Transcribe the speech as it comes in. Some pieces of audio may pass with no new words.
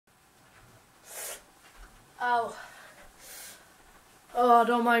Ow. Oh,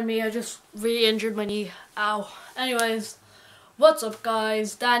 don't mind me, I just re-injured my knee. Ow. Anyways, what's up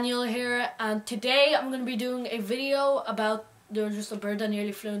guys, Daniel here, and today I'm going to be doing a video about, there was just a bird that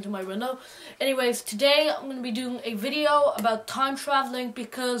nearly flew into my window. Anyways, today I'm going to be doing a video about time traveling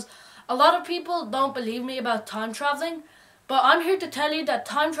because a lot of people don't believe me about time traveling, but I'm here to tell you that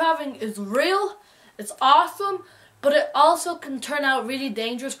time traveling is real, it's awesome, but it also can turn out really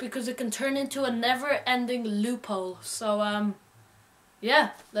dangerous because it can turn into a never-ending loophole. So, yeah,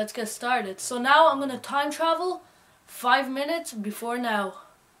 let's get started. So now I'm going to time travel 5 minutes before now.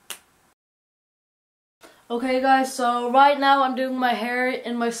 Okay guys, so right now I'm doing my hair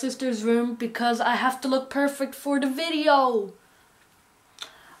in my sister's room because I have to look perfect for the video.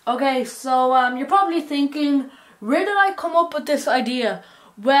 Okay, so you're probably thinking, where did I come up with this idea?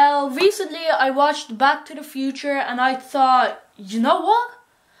 Well, recently I watched Back to the Future and I thought, you know what?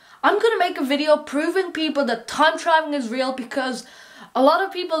 I'm going to make a video proving people that time traveling is real because a lot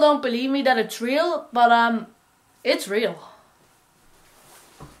of people don't believe me that it's real, but it's real.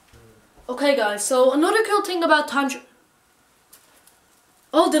 Okay guys, so another cool thing about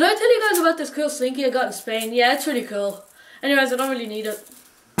oh, did I tell you guys about this cool slinky I got in Spain? Yeah, it's really cool. Anyways, I don't really need it.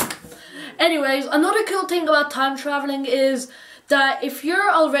 Anyways, another cool thing about time traveling is that if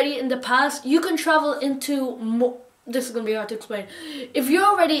you're already in the past, you can travel into this is going to be hard to explain. If you're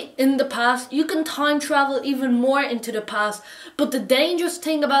already in the past, you can time travel even more into the past. But the dangerous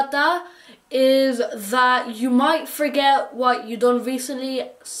thing about that is that you might forget what you done recently.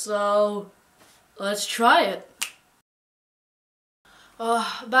 So, let's try it.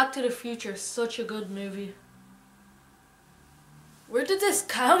 Back to the Future, such a good movie. Where did this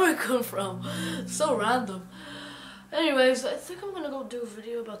camera come from? So random. Anyways, I think I'm gonna go do a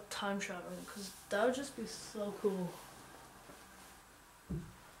video about time traveling because that would just be so cool.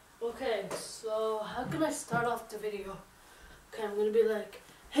 Okay, so how can I start off the video? Okay, I'm gonna be like,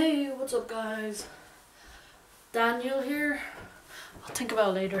 hey, what's up guys? Daniel here. I'll think about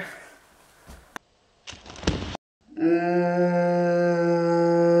it later.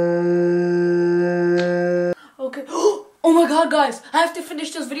 Okay. Oh my god guys, I have to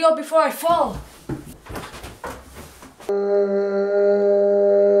finish this video before I fall.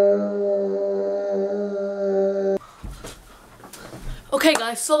 Okay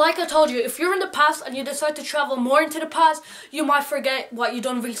guys, so like I told you, if you're in the past and you decide to travel more into the past, you might forget what you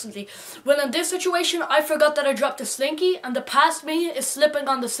done recently. Well, in this situation, I forgot that I dropped a slinky and the past me is slipping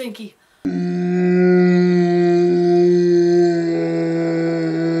on the slinky.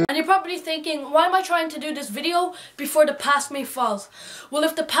 And you're probably thinking, why am I trying to do this video before the past me falls? Well,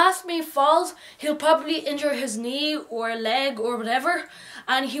 if the past me falls, he'll probably injure his knee or leg or whatever,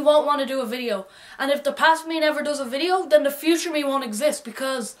 and he won't want to do a video. And if the past me never does a video, then the future me won't exist,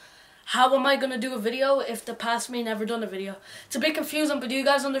 because how am I going to do a video if the past me never done a video? It's a bit confusing, but do you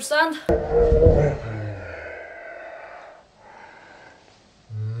guys understand?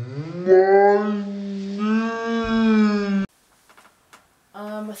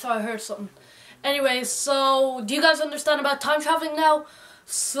 I thought I heard something. Anyways, so do you guys understand about time traveling now?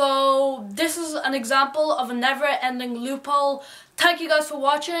 So this is an example of a never-ending loophole. Thank you guys for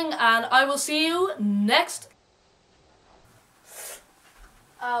watching, and I will see you next.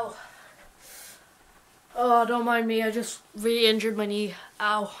 Ow. Oh, don't mind me, I just re-injured my knee.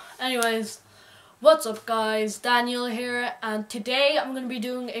 Ow. Anyways, what's up guys, Daniel here, and today I'm going to be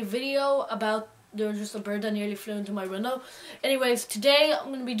doing a video about, there was just a bird that nearly flew into my window. Anyways, today I'm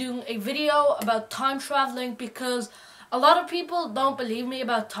going to be doing a video about time traveling because a lot of people don't believe me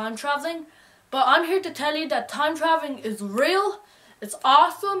about time traveling, but I'm here to tell you that time traveling is real, it's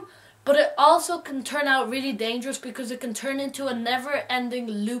awesome, but it also can turn out really dangerous because it can turn into a never-ending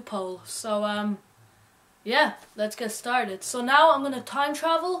loophole. So, yeah, let's get started. So now I'm going to time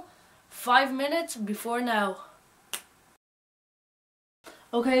travel 5 minutes before now.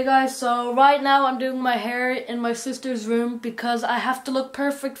 Okay guys, so right now I'm doing my hair in my sister's room because I have to look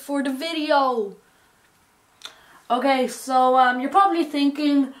perfect for the video. Okay, so you're probably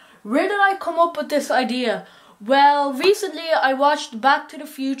thinking, where did I come up with this idea? Well, recently I watched Back to the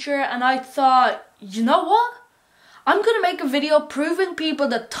Future and I thought, you know what? I'm going to make a video proving people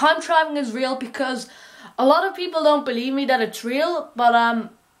that time traveling is real because a lot of people don't believe me that it's real, but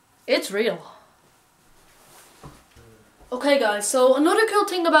it's real. Okay guys, so another cool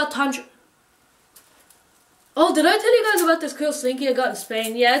thing about oh, did I tell you guys about this cool slinky I got in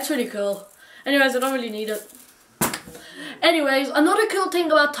Spain? Yeah, it's really cool. Anyways, I don't really need it. Anyways, another cool thing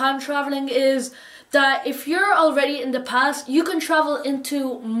about time traveling is that if you're already in the past, you can travel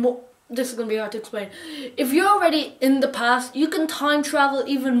into this is going to be hard to explain. If you're already in the past, you can time travel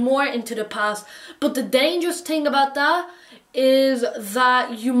even more into the past. But the dangerous thing about that is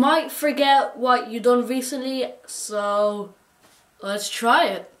that you might forget what you've done recently. So let's try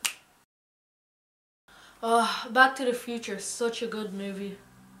it. Back to the Future, such a good movie.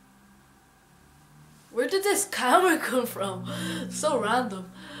 Where did this camera come from? So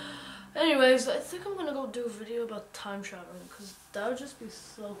random. Anyways, I think I'm gonna go do a video about time traveling because that would just be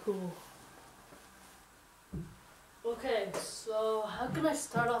so cool. Okay, so how can I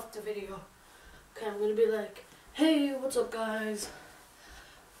start off the video? Okay, I'm gonna be like, hey, what's up guys?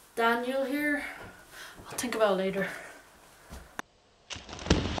 Daniel here. I'll think about it later.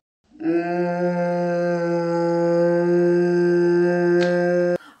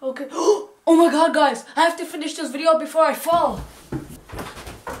 Okay. Oh my god guys, I have to finish this video before I fall.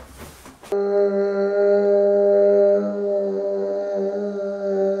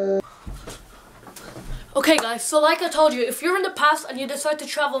 Okay guys, so like I told you, if you're in the past and you decide to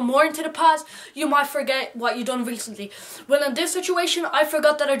travel more into the past, you might forget what you've done recently. Well, in this situation, I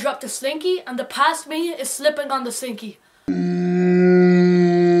forgot that I dropped a slinky and the past me is slipping on the slinky.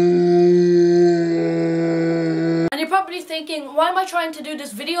 And you're probably thinking, why am I trying to do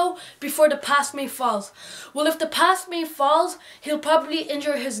this video before the past me falls? Well, if the past me falls, he'll probably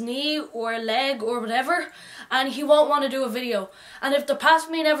injure his knee or leg or whatever, and he won't want to do a video. And if the past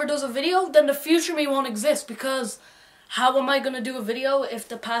me never does a video, then the future me won't exist, because how am I going to do a video if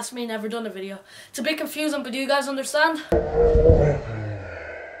the past me never done a video? It's a bit confusing, but do you guys understand?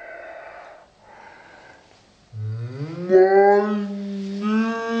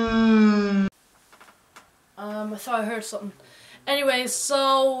 I thought I heard something. Anyways,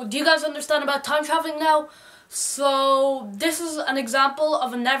 so do you guys understand about time traveling now? So this is an example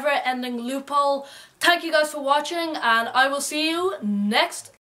of a never-ending loophole. Thank you guys for watching, and I will see you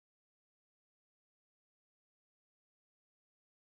next